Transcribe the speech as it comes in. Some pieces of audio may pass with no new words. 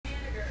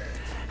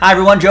Hi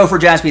everyone, Joe for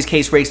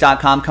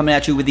JaspysCaseBreaks.com coming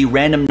at you with the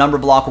random number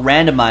block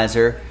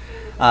randomizer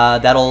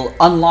that'll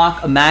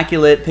unlock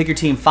Immaculate Pick Your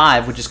Team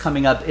 5, which is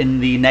coming up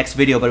in the next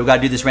video, but we've got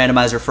to do this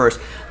randomizer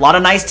first. A lot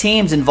of nice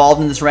teams involved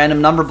in this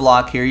random number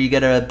block here. You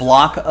get a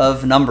block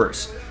of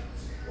numbers.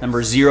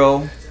 Number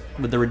 0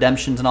 with the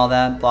redemptions and all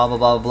that, blah, blah,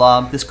 blah,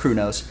 blah. This crew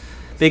knows.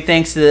 Big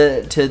thanks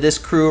to this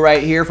crew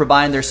right here for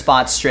buying their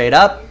spots straight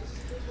up.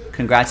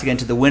 Congrats again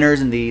to the winners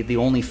and the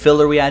only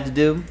filler we had to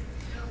do.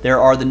 There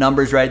are the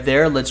numbers right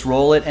there. Let's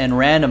roll it and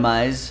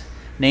randomize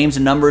names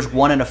and numbers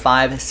 1 and a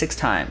 5 6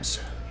 times.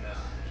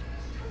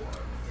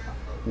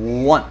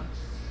 1,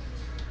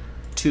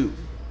 2,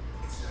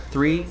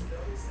 3,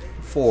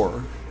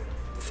 4,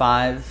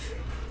 5,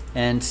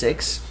 and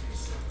 6.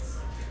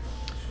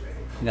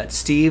 We got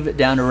Steve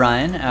down to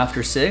Ryan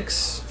after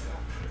 6.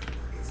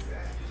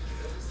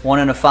 1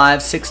 and a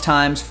 5 6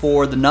 times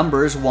for the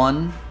numbers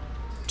 1,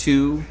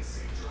 2,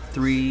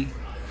 3,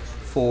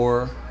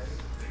 4,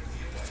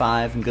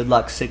 5, and good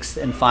luck,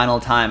 6th and final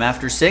time.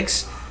 After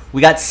 6,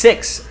 we got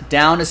 6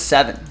 down to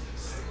 7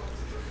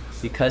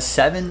 because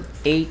 7,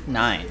 8,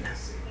 9.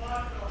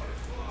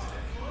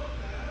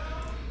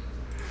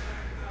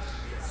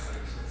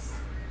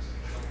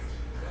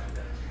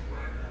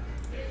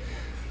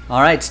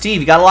 All right, Steve,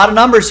 you got a lot of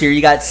numbers here.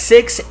 You got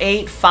 6,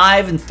 8,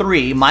 5, and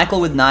 3.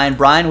 Michael with 9,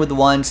 Brian with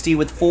 1, Steve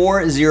with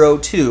 4, 0,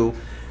 2,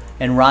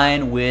 and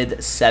Ryan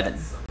with 7.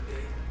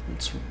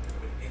 Let's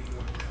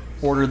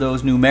order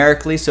those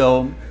numerically.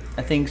 So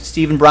I think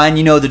Steve and Brian,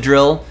 you know the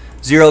drill.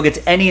 0 gets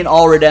any and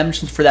all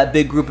redemptions for that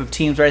big group of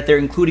teams right there,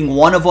 including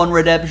 1-of-1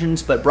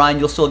 redemptions. But Brian,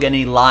 you'll still get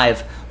any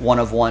live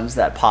 1-of-1s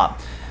that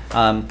pop.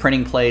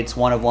 Printing plates,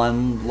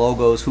 1-of-1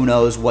 logos, who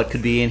knows what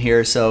could be in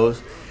here. So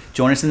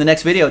join us in the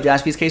next video,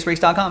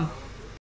 JaspysCaseBreaks.com.